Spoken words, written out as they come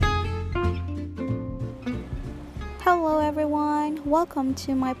Hello, everyone. Welcome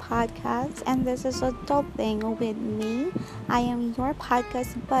to my podcast, and this is Adulting with me. I am your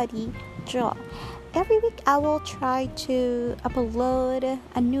podcast buddy, Joel. Every week, I will try to upload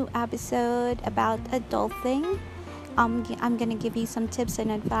a new episode about adulting. I'm gonna give you some tips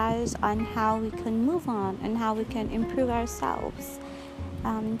and advice on how we can move on and how we can improve ourselves.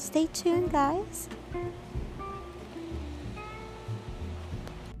 Stay tuned, guys.